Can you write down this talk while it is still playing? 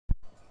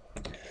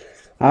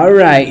All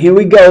right, here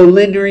we go.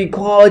 Linear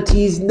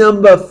equalities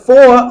number 4.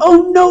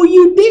 Oh, no,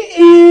 you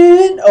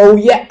didn't. Oh,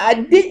 yeah, I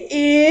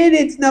did.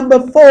 It's number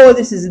 4.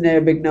 This is an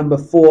Arabic number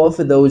 4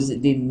 for those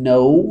that didn't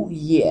know.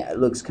 Yeah, it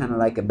looks kind of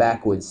like a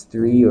backwards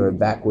 3 or a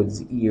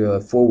backwards E or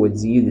a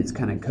forwards E that's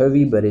kind of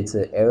curvy, but it's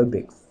an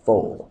Arabic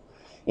 4.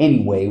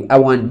 Anyway, I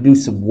want to do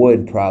some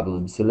word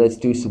problems. So let's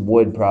do some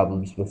word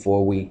problems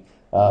before we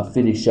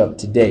finish up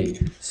today.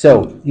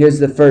 So here's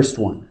the first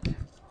one.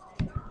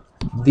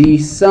 The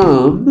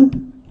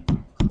sum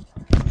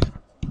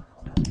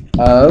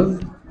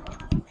of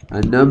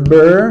a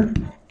number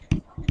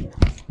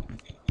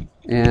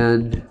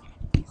and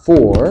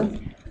 4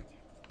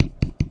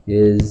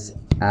 is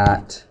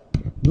at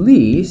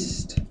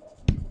least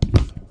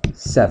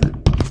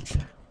 7.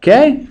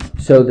 Okay,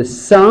 so the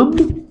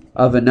sum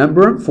of a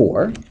number and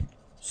 4,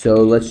 so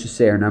let's just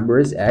say our number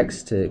is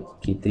x to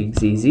keep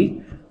things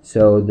easy.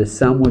 So the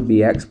sum would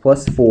be x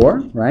plus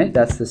 4, right?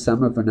 That's the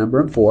sum of a number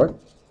and 4,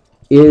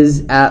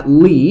 is at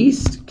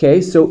least,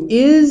 okay, so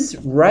is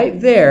right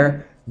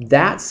there.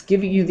 That's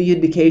giving you the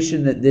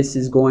indication that this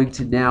is going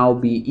to now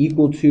be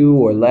equal to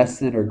or less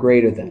than or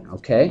greater than,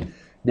 okay?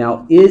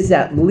 Now, is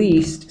at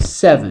least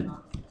 7,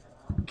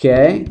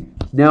 okay?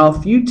 Now,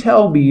 if you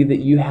tell me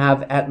that you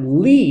have at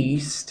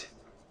least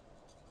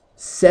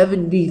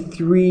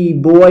 73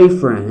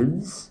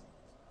 boyfriends,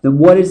 then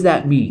what does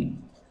that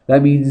mean?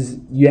 That means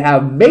you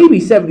have maybe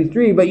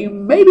 73, but you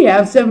maybe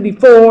have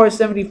 74 or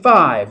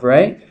 75,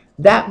 right?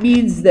 That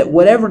means that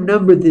whatever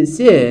number this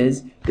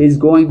is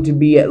going to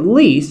be at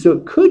least, so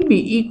it could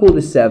be equal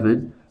to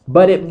 7,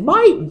 but it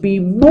might be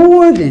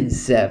more than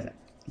 7,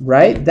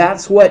 right?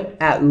 That's what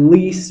at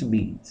least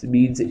means. It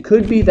means it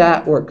could be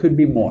that or it could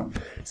be more.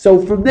 So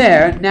from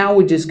there, now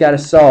we just got to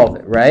solve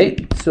it,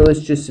 right? So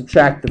let's just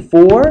subtract the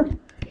 4,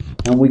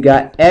 and we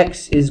got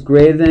x is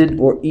greater than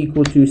or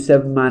equal to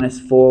 7 minus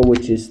 4,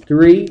 which is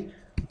 3.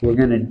 We're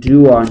going to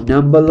do our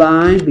number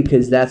line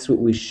because that's what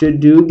we should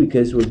do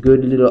because we're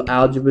good little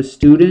algebra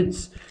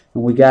students.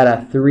 And we got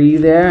a 3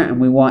 there, and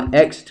we want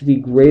x to be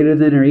greater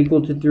than or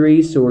equal to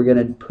 3, so we're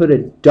going to put a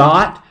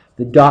dot.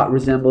 The dot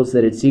resembles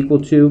that it's equal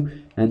to,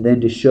 and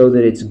then to show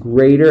that it's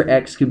greater,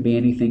 x can be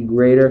anything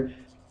greater,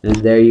 and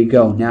there you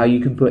go. Now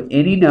you can put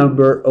any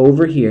number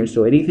over here,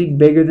 so anything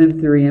bigger than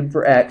 3 in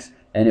for x,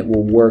 and it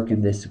will work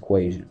in this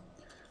equation.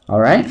 All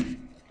right?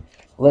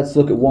 Let's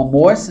look at one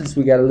more since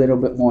we got a little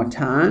bit more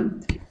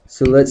time.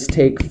 So let's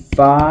take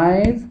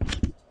 5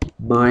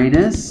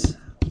 minus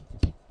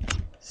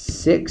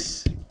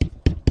 6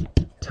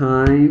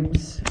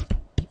 times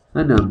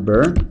a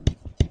number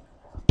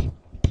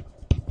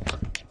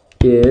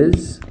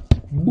is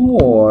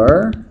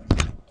more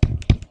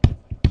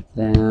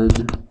than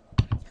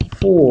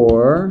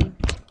 4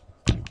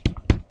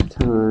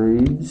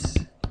 times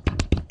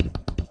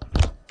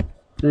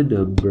the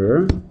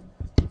number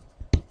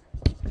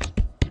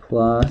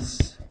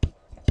plus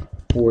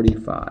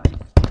 45.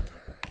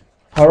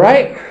 All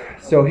right,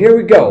 so here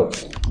we go.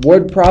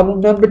 Word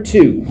problem number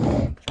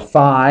 2.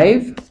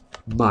 5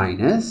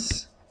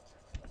 minus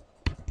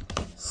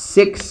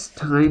 6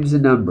 times a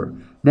number.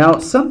 Now,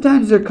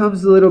 sometimes there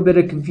comes a little bit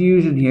of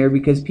confusion here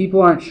because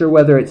people aren't sure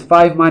whether it's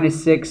 5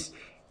 minus 6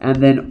 and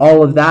then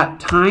all of that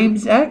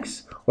times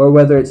x, or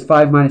whether it's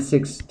 5 minus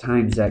 6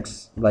 times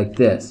x like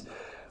this.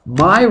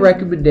 My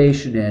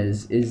recommendation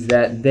is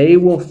that they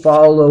will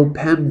follow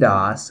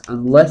PEMDAS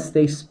unless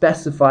they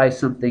specify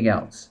something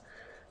else.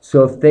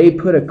 So if they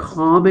put a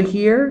comma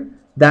here,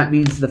 that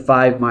means the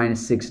 5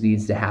 minus 6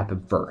 needs to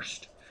happen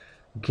first.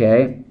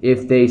 Okay,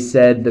 if they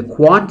said the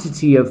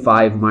quantity of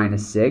 5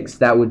 minus 6,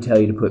 that would tell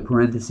you to put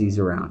parentheses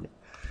around it.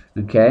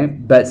 Okay,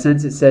 but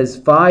since it says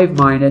 5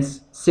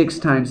 minus 6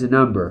 times a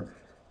number,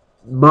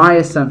 my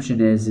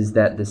assumption is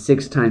that the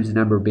 6 times a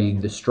number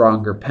being the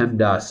stronger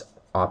PEMDAS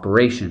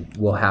operation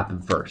will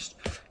happen first.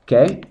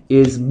 Okay,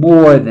 is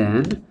more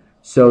than,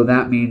 so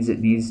that means it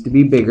needs to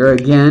be bigger.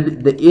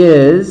 Again, the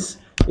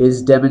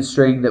is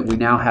demonstrating that we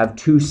now have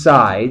two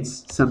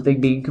sides, something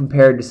being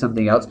compared to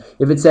something else.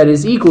 If it said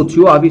is equal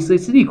to, obviously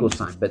it's an equal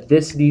sign, but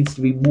this needs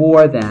to be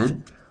more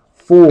than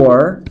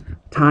 4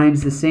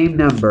 times the same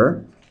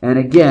number. And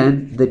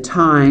again, the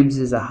times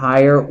is a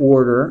higher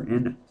order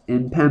in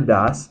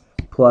PEMDAS,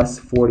 plus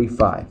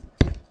 45.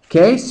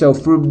 Okay, so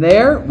from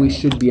there, we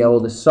should be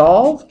able to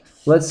solve.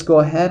 Let's go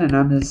ahead and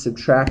I'm going to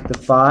subtract the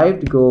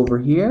 5 to go over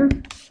here.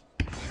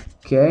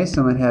 Okay,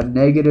 so I'm going to have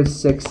negative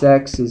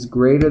 6x is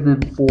greater than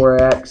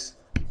 4x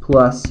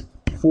plus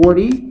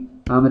 40.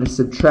 I'm going to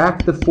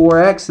subtract the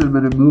 4x and I'm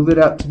going to move it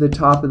up to the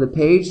top of the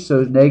page.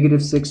 So negative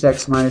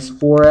 6x minus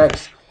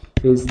 4x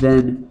is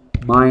then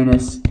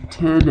minus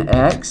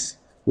 10x,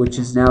 which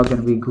is now going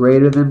to be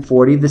greater than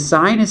 40. The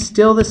sign is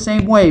still the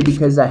same way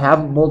because I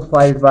haven't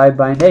multiplied or divided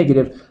by a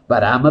negative,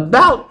 but I'm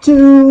about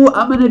to.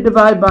 I'm going to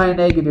divide by a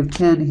negative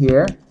 10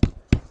 here.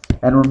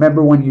 And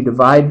remember, when you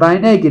divide by a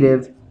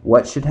negative,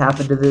 what should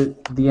happen to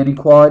the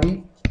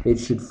inequality? It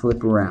should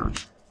flip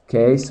around.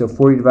 Okay, so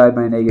 40 divided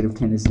by negative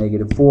 10 is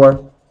negative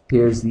 4.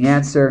 Here's the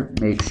answer.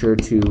 Make sure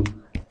to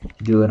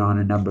do it on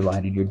a number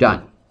line and you're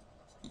done.